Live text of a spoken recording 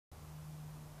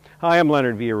Hi, I'm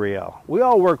Leonard Villarreal. We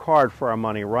all work hard for our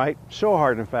money, right? So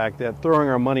hard, in fact, that throwing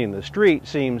our money in the street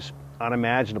seems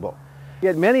unimaginable.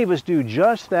 Yet many of us do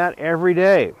just that every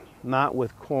day, not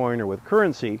with coin or with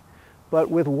currency, but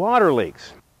with water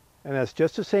leaks. And that's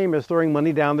just the same as throwing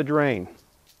money down the drain,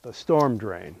 the storm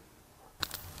drain.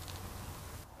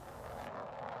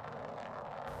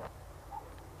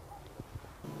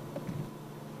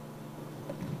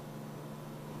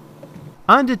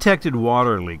 Undetected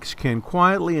water leaks can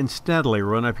quietly and steadily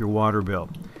run up your water bill.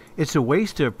 It's a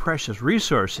waste of precious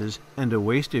resources and a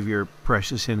waste of your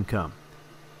precious income.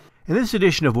 In this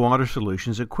edition of Water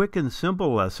Solutions, a quick and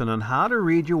simple lesson on how to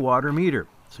read your water meter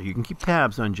so you can keep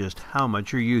tabs on just how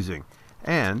much you're using.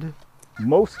 And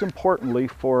most importantly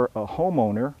for a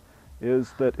homeowner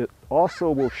is that it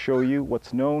also will show you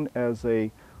what's known as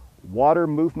a water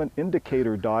movement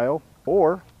indicator dial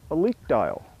or a leak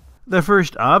dial. The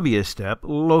first obvious step,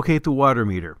 locate the water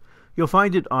meter. You'll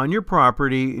find it on your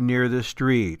property near the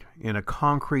street, in a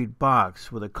concrete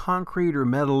box with a concrete or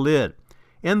metal lid.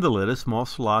 In the lid, a small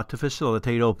slot to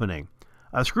facilitate opening.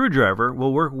 A screwdriver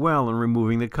will work well in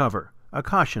removing the cover. A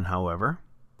caution, however.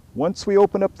 Once we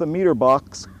open up the meter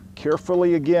box,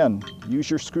 carefully again, use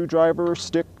your screwdriver or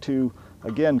stick to,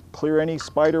 again, clear any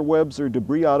spider webs or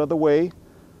debris out of the way.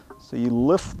 So you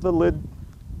lift the lid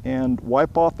and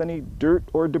wipe off any dirt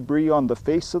or debris on the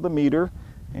face of the meter,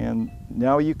 and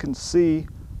now you can see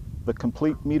the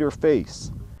complete meter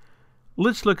face.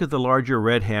 Let's look at the larger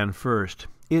red hand first.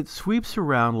 It sweeps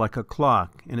around like a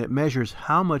clock, and it measures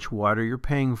how much water you're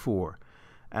paying for.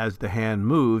 As the hand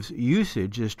moves,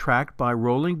 usage is tracked by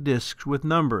rolling discs with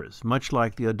numbers, much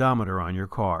like the odometer on your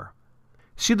car.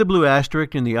 See the blue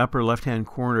asterisk in the upper left-hand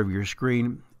corner of your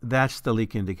screen? That's the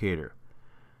leak indicator.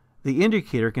 The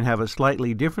indicator can have a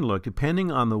slightly different look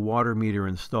depending on the water meter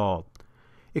installed.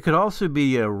 It could also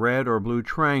be a red or blue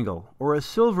triangle or a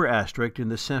silver asterisk in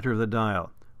the center of the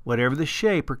dial. Whatever the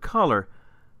shape or color,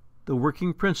 the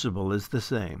working principle is the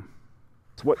same.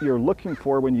 What you're looking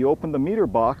for when you open the meter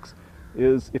box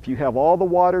is if you have all the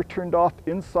water turned off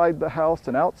inside the house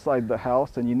and outside the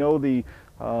house, and you know the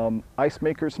ice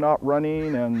maker's not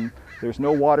running and there's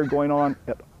no water going on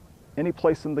at any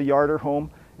place in the yard or home,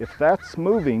 if that's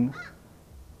moving,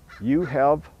 you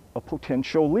have a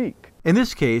potential leak. In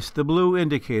this case, the blue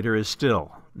indicator is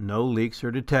still. No leaks are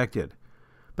detected.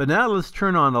 But now let's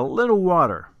turn on a little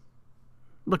water.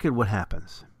 Look at what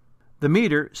happens. The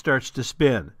meter starts to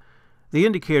spin. The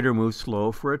indicator moves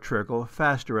slow for a trickle,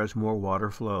 faster as more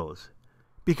water flows.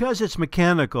 Because it's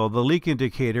mechanical, the leak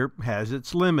indicator has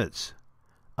its limits.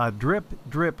 A drip,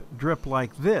 drip, drip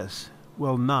like this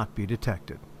will not be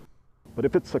detected. But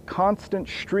if it's a constant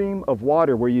stream of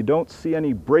water where you don't see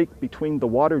any break between the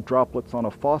water droplets on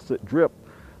a faucet drip,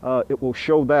 it will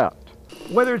show that.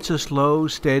 Whether it's a slow,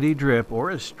 steady drip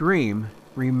or a stream,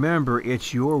 remember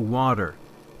it's your water.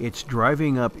 It's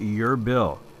driving up your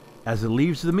bill. As it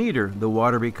leaves the meter, the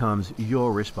water becomes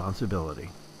your responsibility.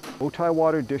 Otay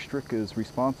Water District is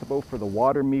responsible for the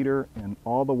water meter and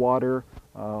all the water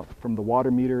from the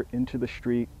water meter into the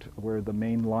street where the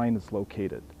main line is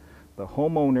located. The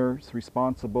homeowner is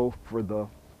responsible for the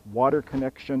water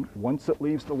connection once it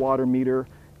leaves the water meter,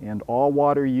 and all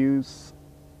water used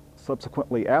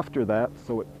subsequently after that,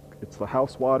 so it's the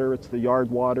house water, it's the yard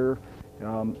water,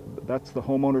 that's the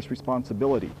homeowner's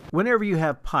responsibility. Whenever you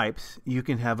have pipes, you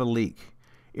can have a leak.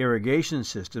 Irrigation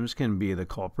systems can be the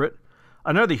culprit.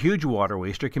 Another huge water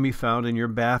waster can be found in your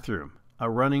bathroom. A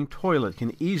running toilet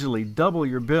can easily double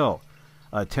your bill.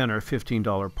 A $10 or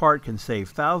 $15 part can save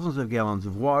thousands of gallons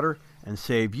of water and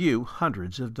save you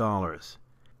hundreds of dollars.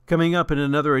 Coming up in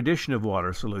another edition of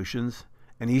Water Solutions,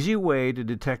 an easy way to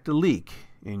detect a leak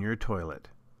in your toilet.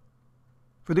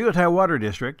 For the Otay Water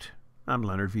District, I'm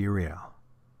Leonard Villarreal.